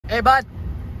Hey, bud.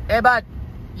 Hey, bud.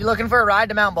 You looking for a ride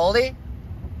to Mount Baldy?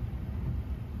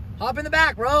 Hop in the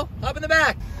back, bro. Hop in the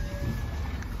back.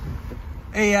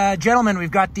 Hey, gentlemen, we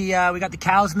got the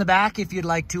cows in the back. If you'd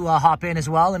like to hop in as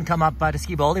well and come up to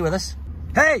ski Baldy with us.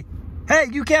 Hey,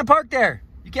 you can't park there.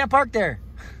 You can't park there.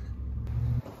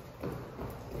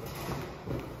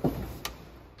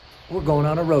 We're going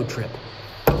on a road trip.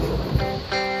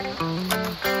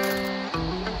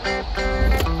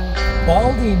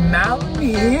 Baldy Mountain,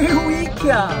 here we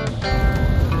come.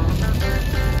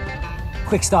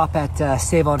 Quick stop at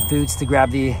Save On Foods to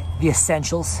grab the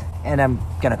essentials, and I'm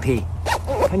gonna pee.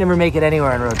 I never make it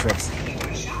anywhere on road trips.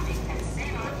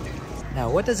 Now,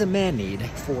 what does a man need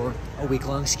for a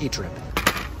week-long ski trip?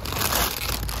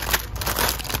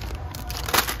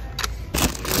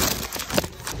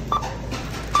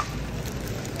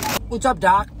 What's up,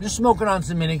 Doc? Just smoking on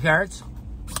some mini carts.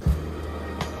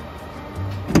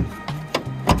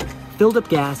 Filled up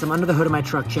gas. I'm under the hood of my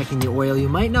truck checking the oil. You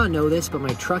might not know this, but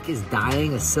my truck is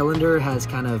dying. A cylinder has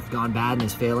kind of gone bad and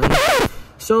is failing.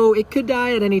 So it could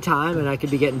die at any time and I could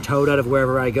be getting towed out of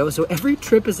wherever I go. So every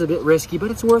trip is a bit risky,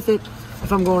 but it's worth it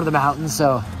if I'm going to the mountains.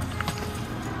 So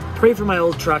pray for my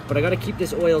old truck, but I got to keep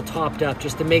this oil topped up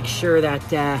just to make sure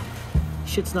that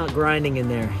shit's not grinding in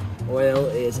there. Oil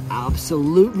is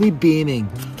absolutely beaming.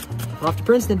 Off to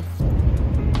Princeton.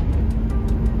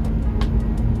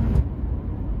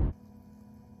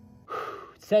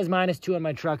 It says -2 on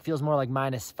my truck, feels more like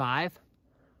 -5.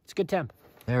 It's a good temp.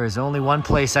 There is only one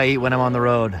place I eat when I'm on the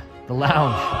road, the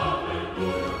lounge.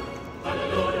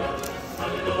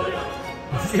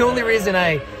 It's the only reason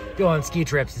I go on ski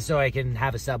trips is so I can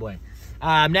have a Subway.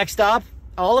 Next stop,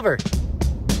 Oliver.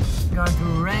 Going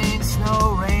through rain,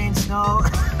 snow, rain, snow.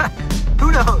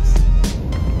 Who knows?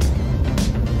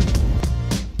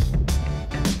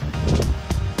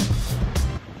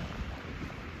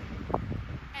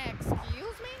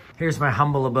 Excuse me? Here's my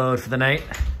humble abode for the night.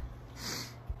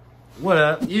 What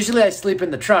up? Usually I sleep in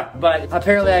the truck, but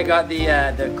apparently I got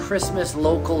the Christmas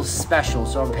local special,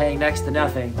 so I'm paying next to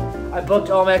nothing. I booked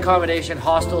all my accommodation,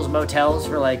 hostels, motels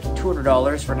for like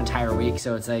 $200 for an entire week,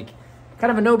 so it's like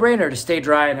kind of a no-brainer to stay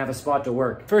dry and have a spot to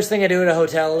work. First thing I do at a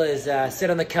hotel is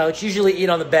sit on the couch, usually eat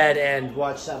on the bed and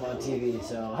watch some on TV.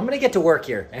 So I'm gonna get to work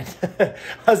here and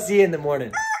I'll see you in the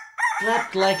morning.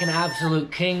 Slept like an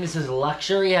absolute king. This is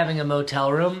luxury, having a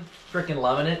motel room. Freaking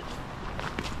loving it.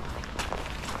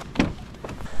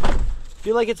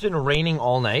 Feel like it's been raining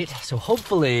all night, so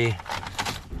hopefully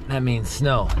that means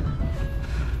snow.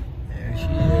 There she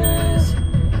is.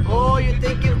 Oh, you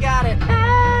think you've got it.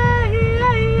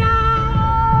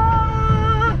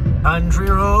 Country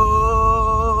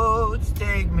roads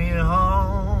take me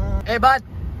home. Hey, bud.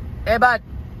 Hey, bud.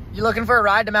 You looking for a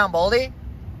ride to Mount Baldy?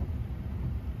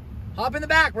 Hop in the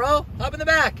back, bro. Hop in the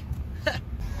back.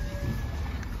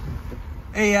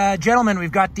 Hey, gentlemen, we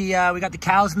got the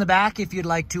cows in the back. If you'd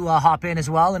like to hop in as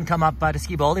well and come up to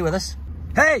ski Baldy with us.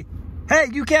 Hey,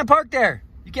 you can't park there.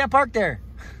 You can't park there.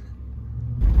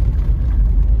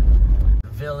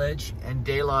 Village and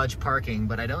day lodge parking,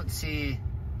 but I don't see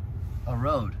a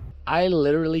road. I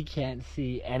literally can't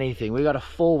see anything. We got a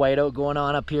full whiteout going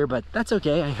on up here, but that's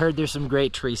okay. I heard there's some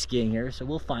great tree skiing here, so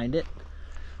we'll find it.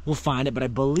 We'll find it, but I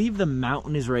believe the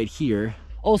mountain is right here.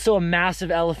 Also a massive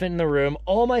elephant in the room.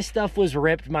 All my stuff was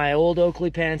ripped. My old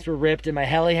Oakley pants were ripped, and my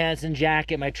Helly Hansen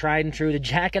jacket, my tried and true, the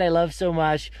jacket I love so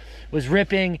much, was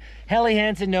ripping. Helly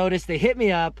Hansen noticed, they hit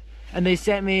me up, and they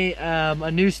sent me a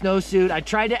new snowsuit. I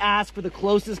tried to ask for the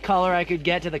closest color I could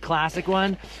get to the classic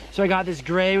one. So I got this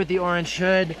gray with the orange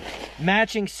hood.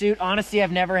 Matching suit. Honestly,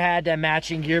 I've never had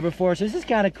matching gear before, so this is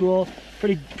kind of cool.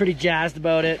 Pretty jazzed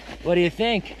about it. What do you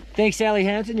think? Thanks, Sally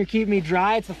Hampton. You're keeping me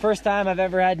dry. It's the first time I've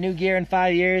ever had new gear in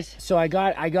 5 years. So I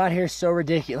got here so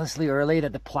ridiculously early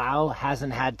that the plow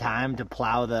hasn't had time to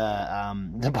plow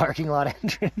the parking lot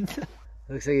entrance.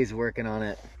 Looks like he's working on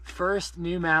it. First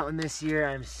new mountain this year.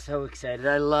 I'm so excited.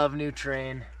 I love new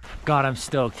terrain. God, I'm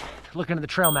stoked. Looking at the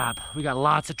trail map, we got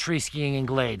lots of tree skiing and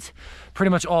glades. Pretty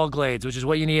much all glades, which is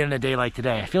what you need on a day like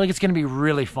today. I feel like it's gonna be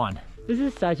really fun. This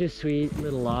is such a sweet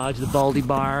little lodge. The Baldy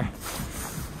Bar,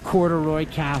 Corduroy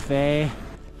Cafe.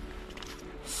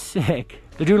 Sick.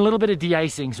 They're doing a little bit of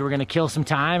de-icing, so we're gonna kill some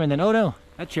time and then, oh no,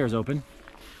 that chair's open.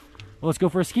 Well, let's go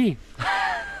for a ski.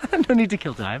 No need to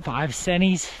kill time. 5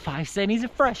 centis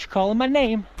of fresh, calling my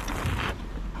name.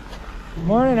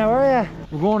 Morning, how are ya?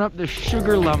 We're going up the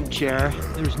sugar lump chair.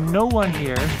 There's no one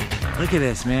here. Look at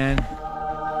this, man. Sick.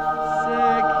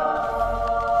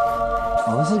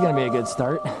 Well, this is gonna be a good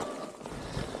start.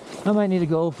 I might need to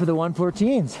go for the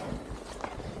 114s.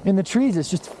 In the trees, it's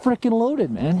just freaking loaded,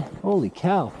 man. Holy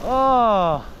cow.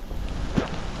 Oh,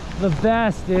 The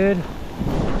best, dude.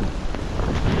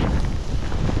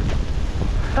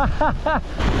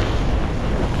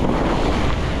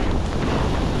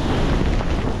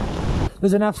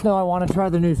 There's enough snow, I want to try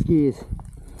the new skis.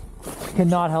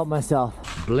 Cannot help myself.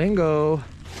 Blingo.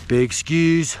 Big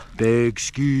skis, big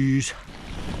skis.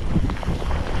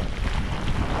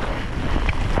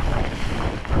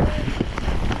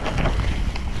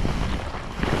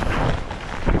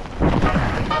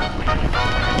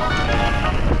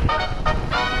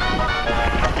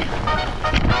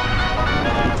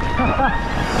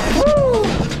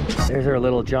 There's our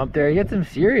little jump there. You get some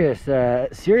serious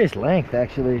length,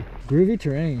 actually. Groovy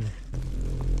terrain.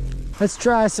 Let's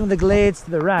try some of the glades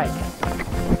to the right.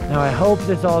 Now I hope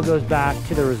this all goes back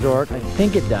to the resort. I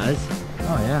think it does.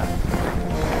 Oh yeah.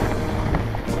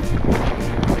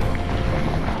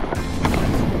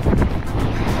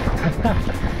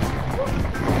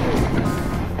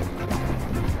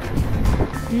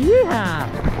 Yeah.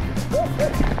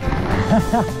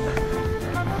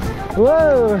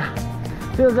 Whoa.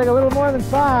 Feels like a little more than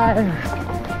 5.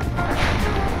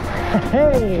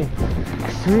 Hey,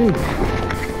 sweet,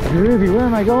 groovy. Where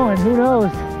am I going? Who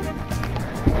knows?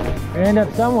 I end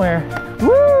up somewhere.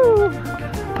 Woo!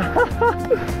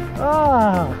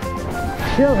 Oh,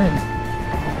 chilling.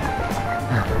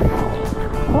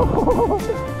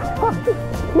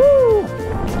 Woo!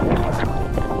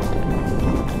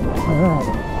 All right,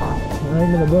 right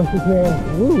into the bushes here.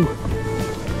 Woo!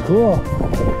 Cool.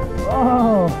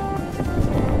 Oh.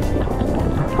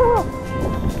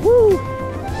 Woo!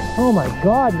 Oh my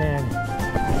god, man.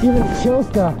 Even the chill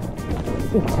stuff.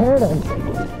 It's paradise.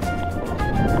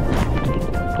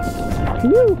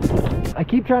 Woo! I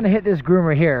keep trying to hit this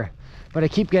groomer here, but I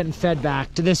keep getting fed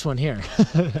back to this one here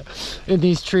in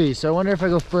these trees. So I wonder if I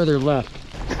go further left.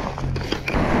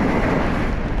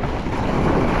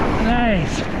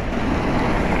 Nice.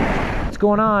 What's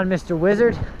going on, Mr.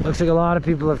 Wizard? Looks like a lot of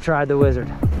people have tried the Wizard.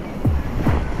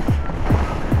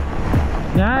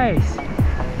 Nice.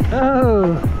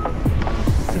 Oh,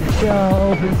 some chill,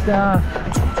 open stuff.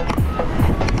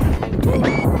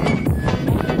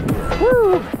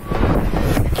 Woo!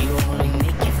 You only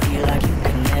make you feel like you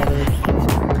can never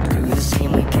leave. Through the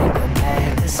same we can't go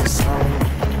back. This is home.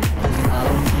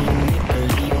 Follow me, make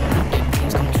believe, make your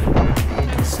dreams come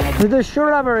true. So the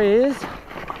short of it is,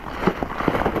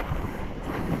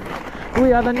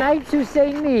 we are the knights who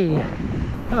say me.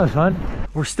 That was fun.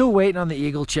 We're still waiting on the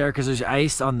eagle chair because there's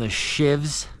ice on the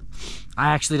shivs. I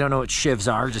actually don't know what shivs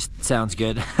are, just sounds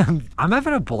good. I'm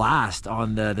having a blast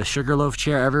on the Sugarloaf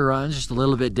chair. Every run's just a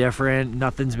little bit different.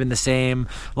 Nothing's been the same.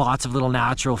 Lots of little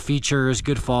natural features,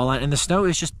 good fall line, and the snow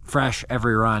is just fresh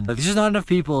every run. There's just not enough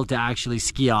people to actually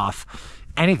ski off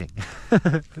anything.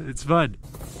 It's fun.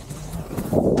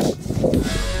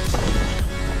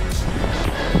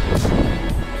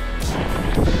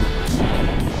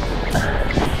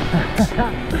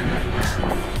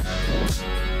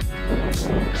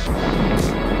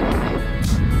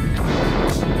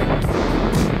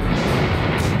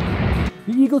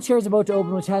 The eagle chair is about to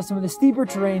open, which has some of the steeper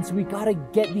terrain, so we gotta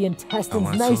get the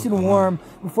intestines nice and warm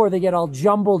before they get all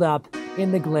jumbled up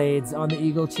in the glades on the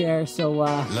eagle chair. So,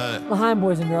 behind,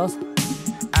 boys and girls.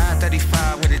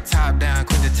 I-35 with the top down,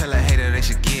 quick to tell a hater they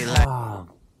should get like.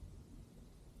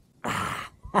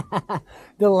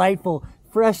 Delightful.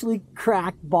 Freshly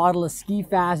cracked bottle of Ski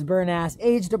Fast Burn Ass,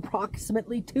 aged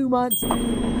approximately 2 months.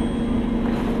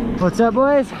 What's up,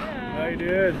 boys? How you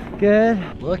doing?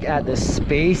 Good. Look at the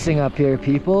spacing up here,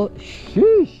 people.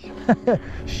 Sheesh.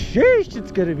 Sheesh,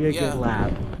 it's gonna be a good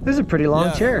lap. This is a pretty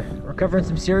long chair. We're covering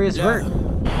some serious vert. I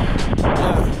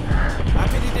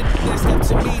pity the niggas up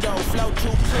to me though, flow too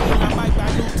clean. I might buy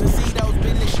new tuxedos,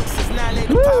 been the shit since 9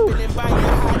 lady poppin' and buying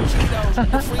hot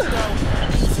Cheetos. The free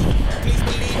throw, easy. Please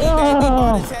believe me, baby.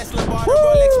 Bought a Tesla, bought a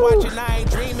Rolex, watching. I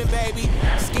ain't dreaming, baby.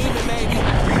 Scheming, maybe.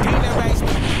 Dina race me.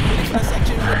 Finish my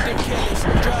section with them killers,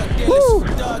 drug dealers,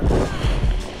 thug.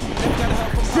 Never gotta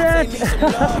help them, they need some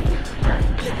love.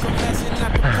 Liquor messing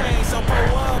up the pain, so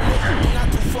pull up.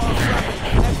 Not too far from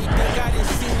it. Everything I done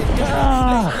seen and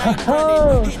done. Late night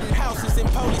running, hitting houses and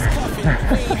police cuffing. We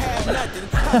ain't had nothing.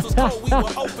 House was cold, we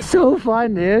were open. So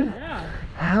fun, dude. Yeah.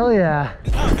 Hell yeah.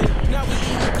 Now we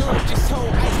eating good, just hold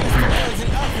ice, let's put oils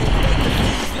in oven.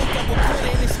 Look up a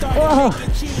pudding and start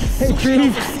making cheese. Hey,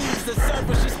 trees.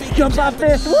 Jump off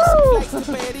this. Woo! Got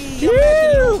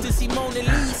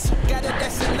a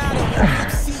Desinado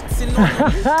with seats and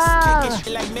all kicking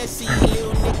shit like Messi,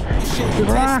 little nigga. You shouldn't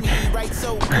test me, right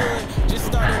so good. Just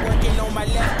started working on my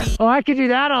lefty. Oh, I could do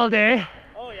that all day.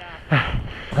 Oh yeah.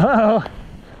 Uh-oh.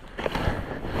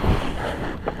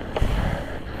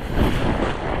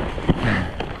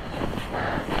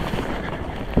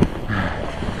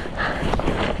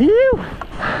 Phew!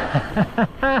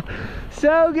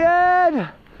 So good!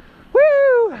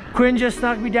 Woo! Quinn just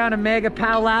snuck me down a mega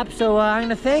pow lap, so I'm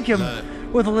gonna thank him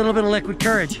with a little bit of liquid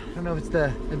courage. I don't know if it's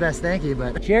the best thank you,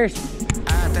 but cheers.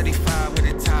 I-35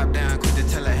 with the top down, quick to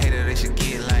tell a hater they should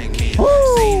get like me.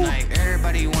 Woo! Seem like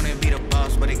everybody wanna be the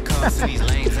boss, but it comes to these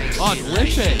lanes ain't shit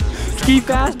like me. Ski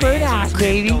fast, burn ass,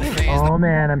 baby. Oh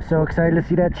man, I'm so excited to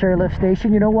see that chairlift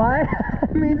station. You know why?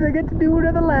 It means I get to do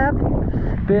another lap.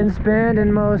 Been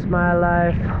spending most of my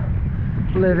life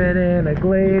living in a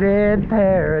gladed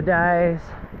paradise.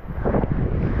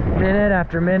 Minute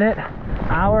after minute,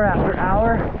 hour after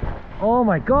hour. Oh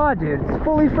my god, dude, it's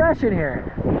fully fresh in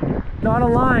here. Not a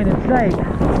line in sight.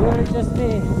 Literally just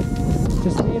me.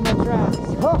 Just me and my tracks.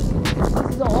 Oh,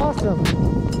 this is awesome.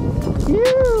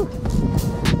 Phew!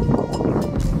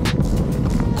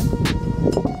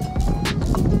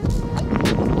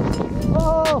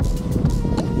 Oh!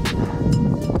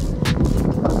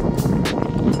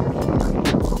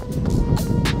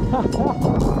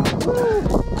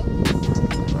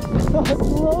 It's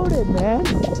loaded, man.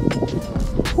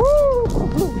 Woo!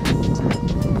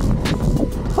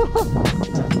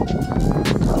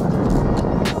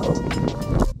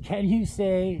 Can you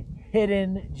say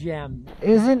hidden gem?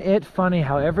 Isn't it funny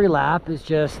how every lap is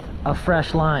just a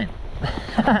fresh line?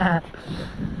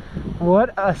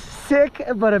 What a sick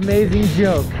but amazing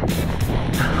joke.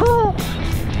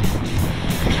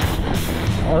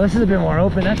 Oh, this is a bit more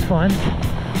open, that's fun.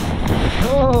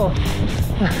 Oh!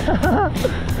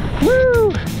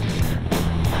 Woo!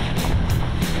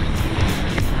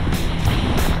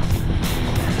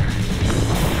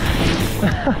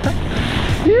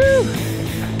 Phew!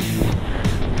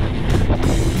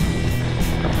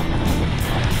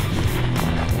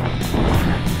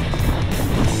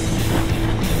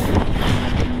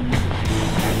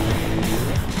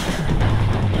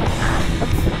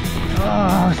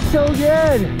 Oh, so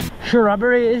good!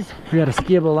 Shrubberies. We got a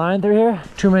skiable line through here.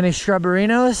 Too many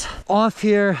shrubberinos. Off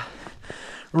here,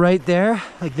 right there,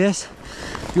 like this.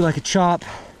 Do like a chop,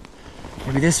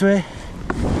 maybe this way.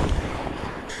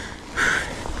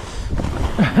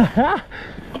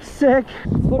 Sick.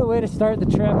 What a way to start the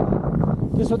trip.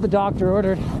 Just what the doctor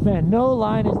ordered. Man, no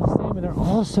line is the same, and they're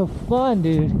all so fun,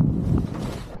 dude.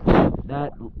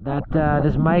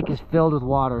 This mic is filled with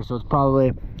water, so it's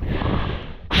probably...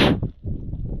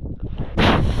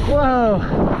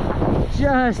 Whoa!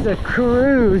 Just a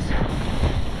cruise.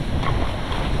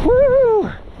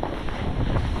 Woo!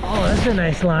 Oh, that's a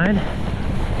nice line.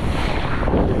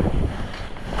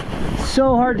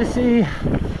 So hard to see.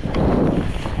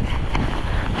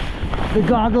 The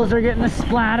goggles are getting a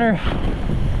splatter.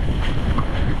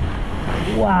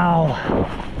 Wow.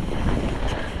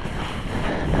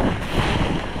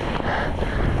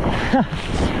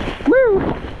 Woo!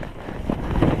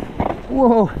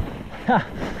 Whoa.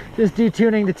 Just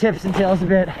detuning the tips and tails a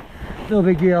bit. No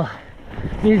big deal.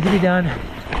 Needs to be done.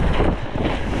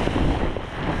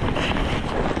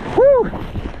 Woo!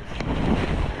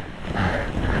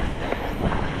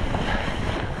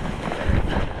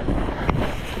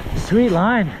 Sweet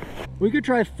line. We could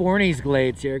try Forney's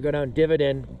Glades here. Go down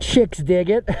Dividend. Chicks dig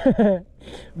it.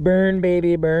 Burn,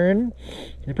 baby, burn.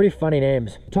 They're pretty funny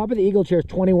names. Top of the Eagle Chair is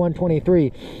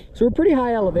 2123. So we're pretty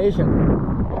high elevation.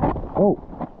 Oh,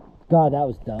 God, that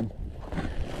was dumb.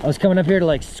 I was coming up here to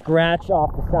like scratch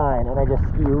off the sign and I just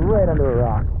ski right under a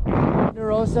rock.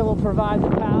 Nerosa will provide the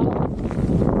power.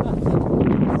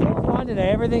 So fun today.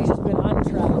 Everything's just been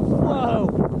untracked. Whoa.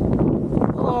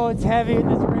 Oh, it's heavy in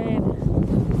this rain.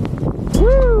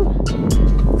 Woo!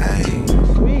 Hey,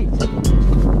 sweet.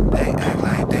 they act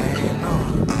like they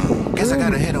know. Guess I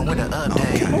gotta hit them with an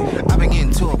update. I've been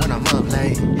getting to it when I'm up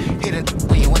late. Hit it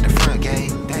when you went the front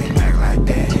gate. They act like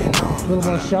they know. A little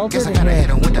more sheltered. Guess I gotta hit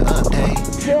them with the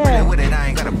update. Yeah. Really with it, I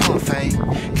ain't got a pump fade.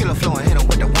 Killer flow and hit them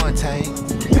with the one take.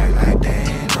 Act like they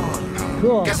know.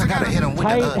 Cool. Guess I gotta hit them with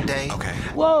Tight. the update. Okay.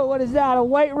 Whoa, what is that? A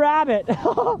white rabbit.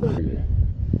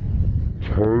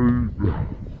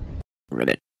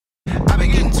 I've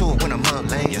been getting to it when I'm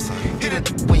up late. Yes, sir. Hit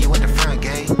it when you at the front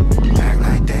gate. Act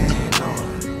like that,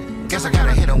 no. Guess I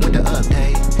gotta hit them with the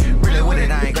update. Really with it,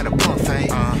 I ain't got a pump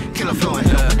fade. Killer flow and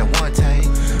hit them with the one take.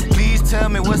 Please tell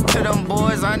me what's to them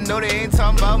boys. I know they ain't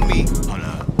talking about me.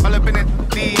 All up in the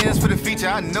DMs for the feature.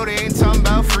 I know they ain't talking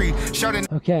about free. Shouting.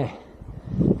 Okay,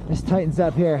 this tightens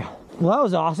up here. Well, that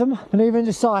was awesome. And I even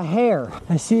just saw a hair.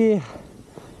 I see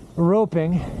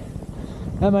roping.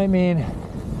 That might mean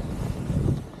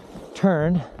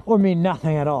turn or mean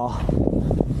nothing at all.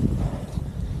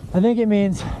 I think it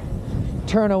means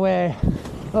turn away.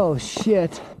 Oh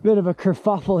shit, bit of a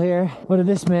kerfuffle here. What did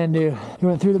this man do? He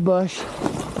went through the bush.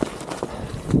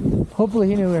 Hopefully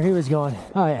he knew where he was going.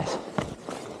 Oh yes,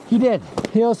 he did.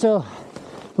 He also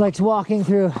likes walking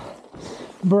through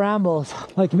brambles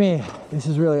like me. This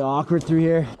is really awkward through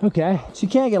here. Okay, so you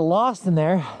can't get lost in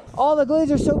there. All the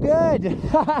glades are so good.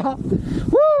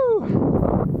 Woo!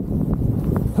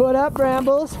 What up,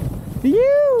 brambles?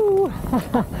 You!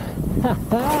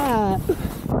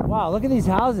 Wow, look at these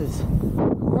houses.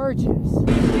 Gorgeous.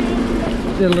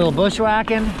 Did a little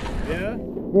bushwhacking. Yeah?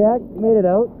 Yeah, made it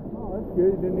out. Oh, that's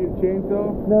good. You didn't need a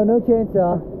chainsaw? No, no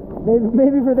chainsaw.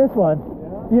 Maybe for this one.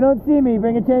 Yeah. If you don't see me,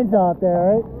 bring a chainsaw up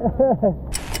there, right?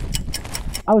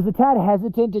 I was a tad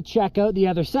hesitant to check out the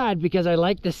other side because I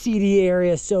like the CD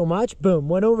area so much. Boom,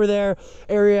 went over there.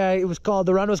 Area, it was called,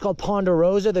 the run was called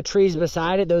Ponderosa, the trees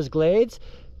beside it, those glades.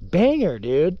 Banger,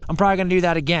 dude. I'm probably gonna do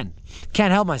that again.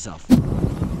 Can't help myself.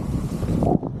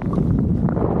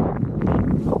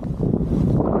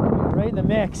 Right in the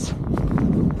mix.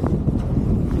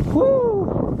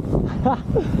 Woo!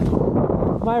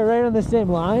 Am I right on the same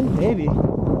line? Maybe.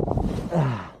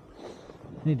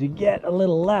 Need to get a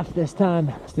little left this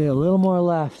time. Stay a little more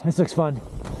left. This looks fun.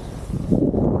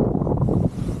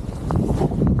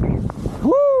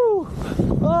 Woo!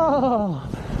 Oh!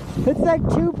 It's like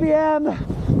 2 p.m.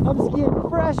 I'm skiing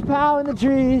fresh pow in the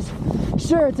trees.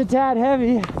 Sure, it's a tad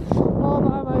heavy. All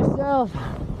by myself.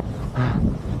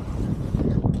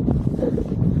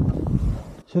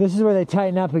 So this is where they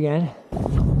tighten up again.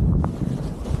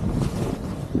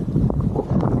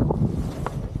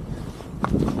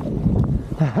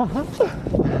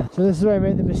 So this is where I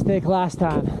made the mistake last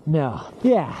time. No.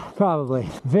 Yeah, probably.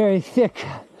 Very thick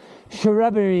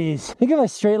shrubberies. I think if I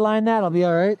straight line that, I'll be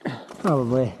all right.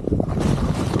 Probably.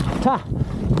 Ha!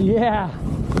 Yeah.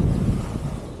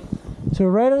 So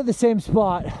right out of the same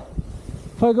spot.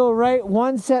 If I go right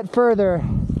one set further,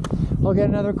 I'll get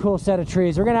another cool set of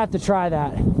trees. We're gonna have to try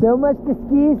that. So much to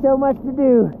ski, so much to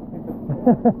do.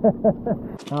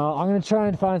 I'm gonna try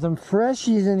and find some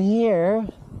freshies in here.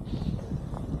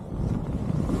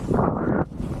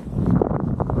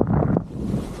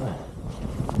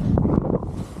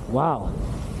 Wow,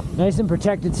 nice and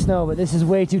protected snow, but this is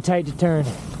way too tight to turn.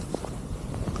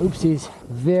 Oopsies,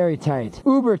 very tight,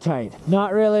 uber tight.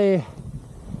 Not really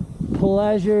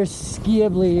pleasure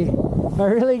skiably. If I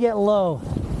really get low,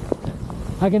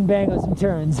 I can bang on some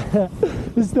turns.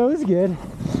 The snow's good.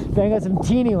 Bang on some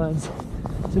teeny ones,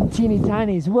 some teeny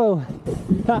tinies. Whoa,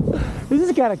 this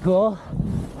is kind of cool.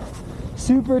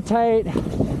 Super tight,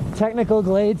 technical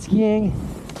glade skiing.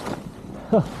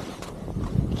 You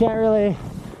can't really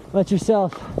let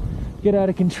yourself get out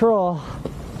of control.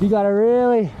 You gotta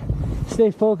really stay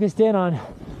focused in on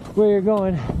where you're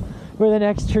going, where the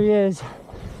next tree is,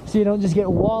 so you don't just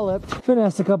get walloped.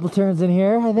 Finesse a couple turns in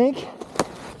here, I think.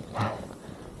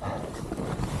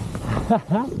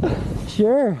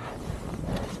 Sure.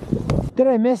 Did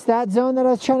I miss that zone that I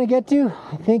was trying to get to?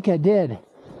 I think I did.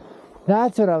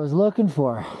 That's what I was looking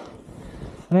for.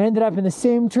 And I ended up in the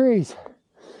same trees.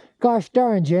 Gosh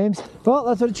darn, James. Well,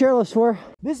 that's what a chairlift's for.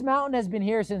 This mountain has been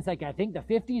here since like, I think the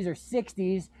 50s or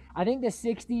 60s. I think the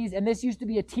 60s, and this used to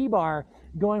be a T-bar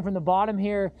going from the bottom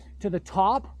here to the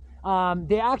top.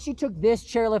 They actually took this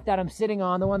chairlift that I'm sitting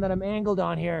on, the one that I'm angled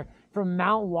on here, from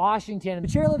Mount Washington. The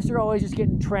chairlifts are always just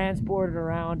getting transported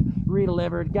around,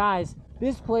 redelivered. Guys,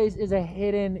 this place is a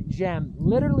hidden gem.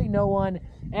 Literally no one,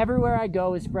 everywhere I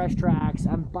go is fresh tracks.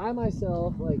 I'm by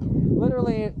myself, like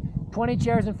literally 20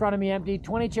 chairs in front of me empty,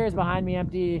 20 chairs behind me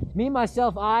empty. Me,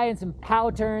 myself, I, and some pow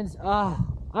turns.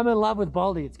 I'm in love with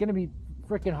Baldy. It's gonna be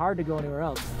freaking hard to go anywhere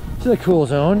else. This is a cool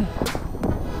zone.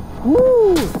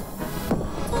 Woo!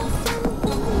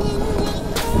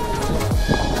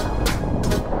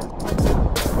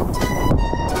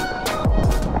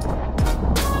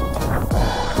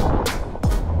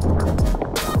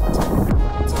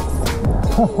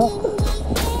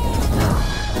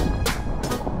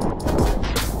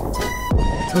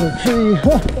 Little tree.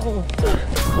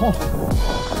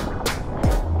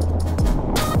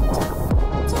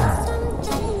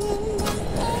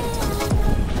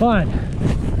 Fun.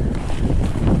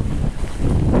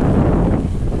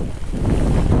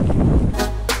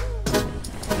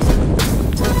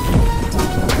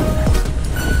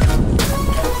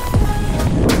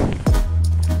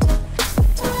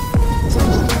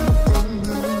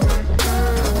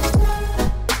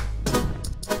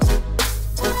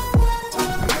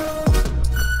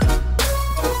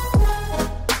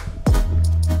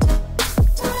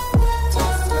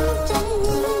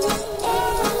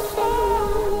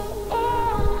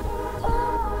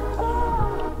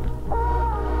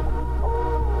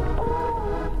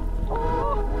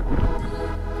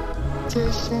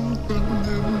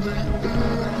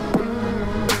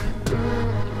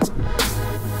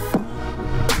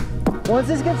 Once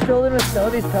this gets filled in with snow,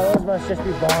 these pedals must just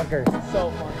be bonkers.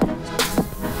 So fun.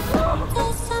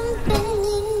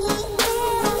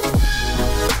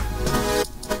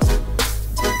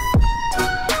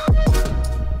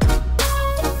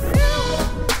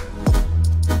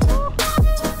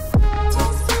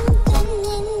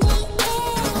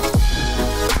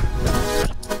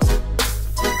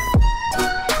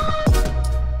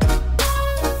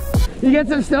 You get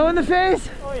some snow in the face?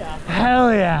 Oh yeah.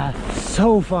 Hell yeah,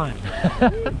 so fun.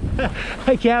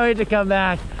 I can't wait to come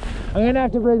back. I'm gonna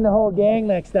have to bring the whole gang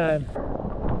next time.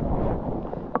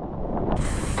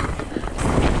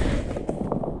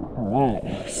 All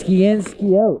right, ski in,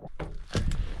 ski out.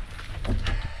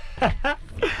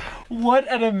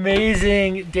 What an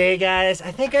amazing day, guys.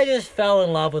 I think I just fell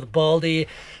in love with Baldy.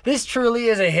 This truly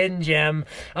is a hidden gem.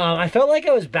 I felt like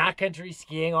I was backcountry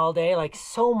skiing all day, like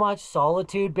so much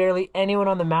solitude, barely anyone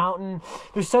on the mountain.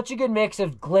 There's such a good mix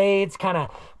of glades, kind of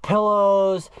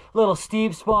pillows, little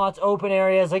steep spots, open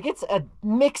areas. Like it's a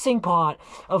mixing pot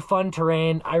of fun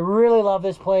terrain. I really love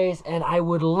this place, and I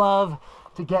would love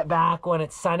to get back when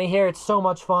it's sunny here. It's so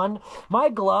much fun. My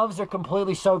gloves are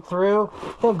completely soaked through.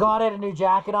 Thank God I had a new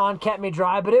jacket on, kept me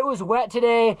dry, but it was wet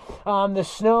today. The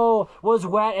snow was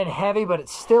wet and heavy, but it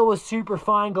still was super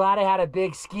fun. Glad I had a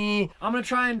big ski. I'm gonna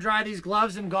try and dry these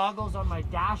gloves and goggles on my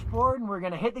dashboard, and we're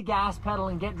gonna hit the gas pedal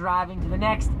and get driving to the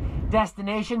next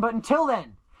destination. But until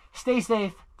then, stay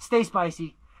safe, stay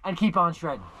spicy, and keep on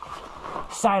shredding.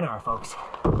 Sayonara, folks.